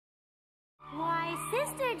My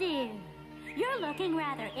sister dear, you're looking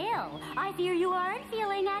rather ill. I fear you aren't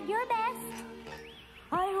feeling at your best.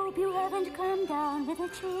 I hope you haven't come down with a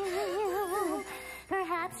chill.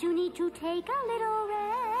 Perhaps you need to take a little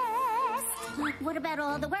rest. What about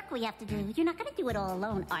all the work we have to do? You're not going to do it all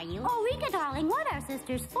alone, are you? Oh, Rika, darling, what are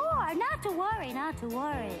sisters for? Not to worry, not to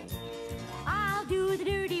worry. I'll do the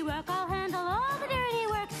dirty work. I'll handle all the dirty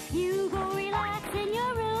work. You go relax in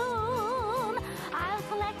your room. I'll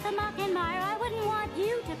collect the muck and mire. I wouldn't want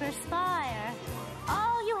you to perspire.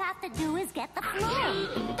 All you have to do is get the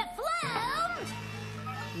flume. The flume?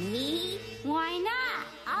 Me? Why not?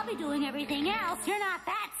 I'll be doing everything else. You're not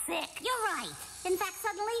that sick. You're right. In fact,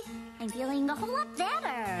 suddenly, I'm feeling a whole lot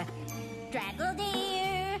better. Draggle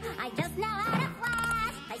dear, I just now had a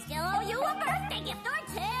flash. I still owe you a birthday gift or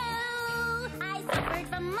two. I suffered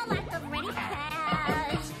from a lack of ready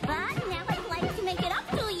cash, but now I'd like to make it up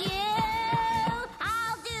to you.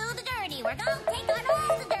 I'll do the dirty work. I'll take on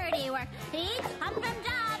all the dirty work. Each humdrum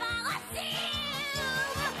job I'll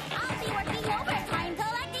assume. I'll be working overtime,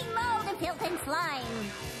 collecting mold and filth and slime.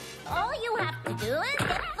 All you have to do is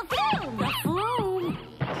get the flume. The flume?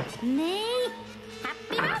 Me?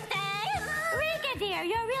 Happy birthday! Rika, dear,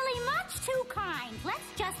 you're really much too kind. Let's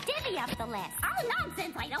just divvy up the list. Oh,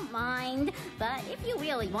 nonsense, I don't mind. But if you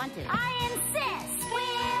really want to... I insist.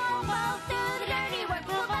 We'll both do the dirty work.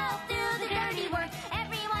 We'll both do the dirty work.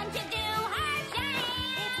 Everyone should do her share.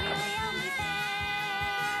 It's really only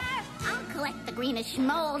fair. I'll collect the greenish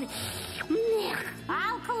mold.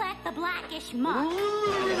 I'll collect the blackish muck.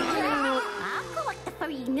 I'll collect the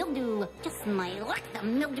furry mildew. Just my luck, the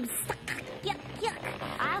mildew stuck